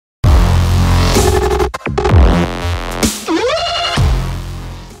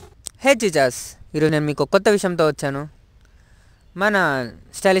హే చిచాస్, ఈరోజు నేను మీకు కొత్త విషయంతో వచ్చాను. మన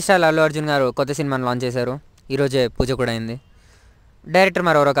స్టైలిష్ స్టార్ అల్లు అర్జున్ గారు కొత్త సినిమాని లాంచ్ చేశారు. ఈరోజే పూజ కూడా అయింది. డైరెక్టర్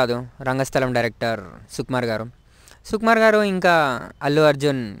మరెవరో కాదు, రంగస్థలం డైరెక్టర్ సుకుమార్ గారు ఇంకా అల్లు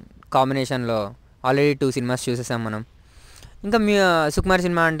అర్జున్ కాంబినేషన్లో ఆల్రెడీ 2 సినిమాస్ చూసేసాం మనం. ఇంకా సుకుమార్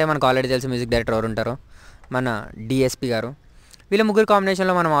సినిమా అంటే మనకు ఆల్రెడీ తెలుసు మ్యూజిక్ డైరెక్టర్ ఎవరు ఉంటారో, మన డిఎస్పి గారు. వీళ్ళ ముగ్గురు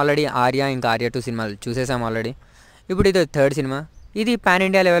కాంబినేషన్లో మనం ఆల్రెడీ ఆర్య 2 సినిమాలు చూసేసాం ఆల్రెడీ. ఇప్పుడు ఇది 3rd సినిమా. ఇది పాన్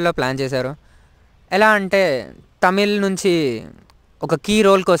ఇండియా లెవెల్లో ప్లాన్ చేశారు. ఎలా అంటే తమిళ్ నుంచి ఒక కీ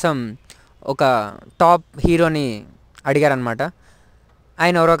రోల్ కోసం ఒక టాప్ హీరోని అడిగారనమాట.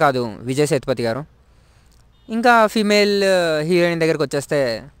 ఆయన ఎవరో కాదు, విజయ్ సేతుపతి గారు. ఇంకా ఫీమేల్ హీరోయిన్ దగ్గరికి వచ్చేస్తే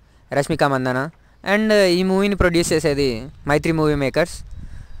రష్మిక మందన. అండ్ ఈ మూవీని ప్రొడ్యూస్ చేసేది మైత్రి మూవీ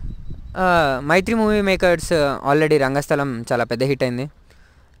మేకర్స్. ఆల్రెడీ రంగస్థలం చాలా పెద్ద హిట్ అయింది.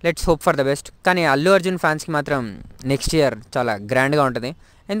 Let's hope for the best. కానీ అల్లు అర్జున్ ఫ్యాన్స్కి మాత్రం నెక్స్ట్ ఇయర్ చాలా గ్రాండ్గా ఉంటుంది.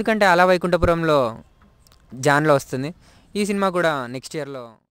 ఎందుకంటే అలా వైకుంఠపురంలో జాన్లో వస్తుంది. ఈ సినిమా కూడా నెక్స్ట్ ఇయర్లో